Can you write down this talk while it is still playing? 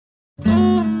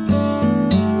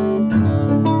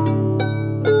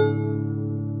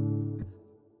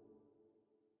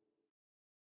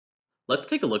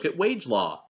look at wage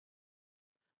law.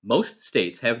 Most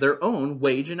states have their own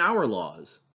wage and hour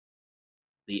laws.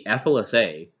 The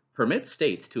FLSA permits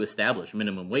states to establish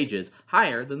minimum wages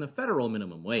higher than the federal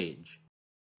minimum wage.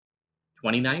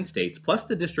 29 states plus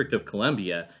the District of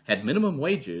Columbia had minimum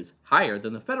wages higher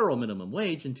than the federal minimum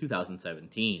wage in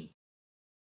 2017.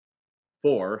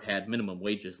 4 had minimum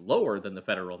wages lower than the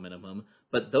federal minimum,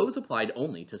 but those applied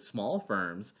only to small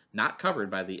firms not covered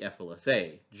by the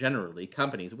FLSA, generally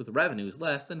companies with revenues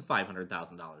less than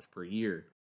 $500,000 per year.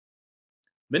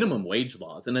 Minimum wage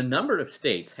laws in a number of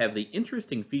states have the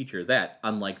interesting feature that,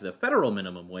 unlike the federal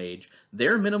minimum wage,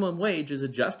 their minimum wage is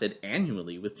adjusted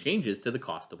annually with changes to the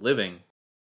cost of living.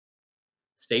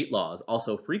 State laws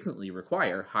also frequently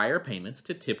require higher payments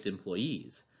to tipped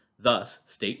employees. Thus,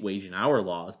 state wage and hour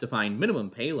laws define minimum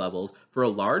pay levels for a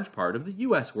large part of the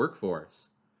U.S. workforce.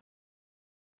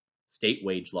 State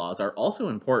wage laws are also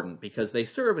important because they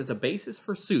serve as a basis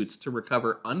for suits to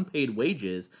recover unpaid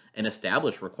wages and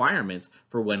establish requirements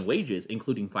for when wages,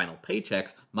 including final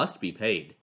paychecks, must be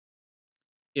paid.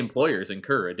 Employers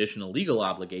incur additional legal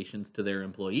obligations to their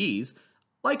employees,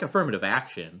 like affirmative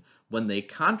action, when they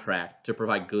contract to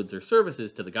provide goods or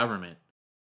services to the government.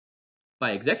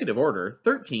 By Executive Order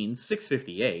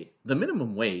 13658, the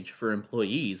minimum wage for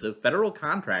employees of federal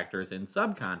contractors and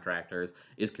subcontractors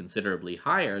is considerably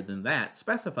higher than that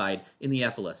specified in the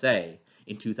FLSA.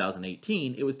 In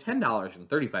 2018, it was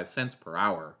 $10.35 per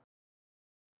hour.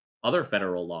 Other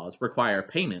federal laws require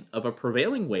payment of a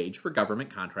prevailing wage for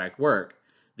government contract work.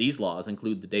 These laws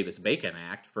include the Davis-Bacon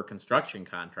Act for construction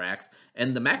contracts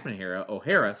and the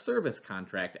McNamara-O'Hara Service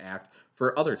Contract Act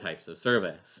for other types of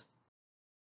service.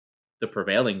 The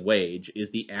prevailing wage is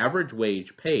the average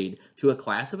wage paid to a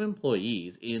class of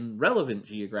employees in relevant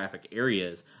geographic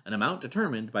areas, an amount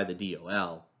determined by the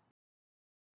DOL.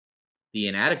 The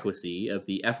inadequacy of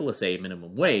the FLSA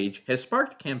minimum wage has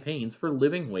sparked campaigns for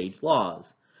living wage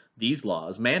laws. These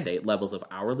laws mandate levels of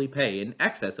hourly pay in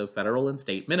excess of federal and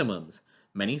state minimums.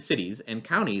 Many cities and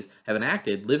counties have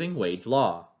enacted living wage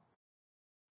law.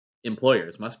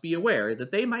 Employers must be aware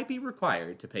that they might be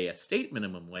required to pay a state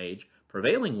minimum wage,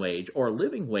 prevailing wage, or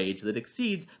living wage that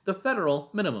exceeds the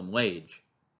federal minimum wage.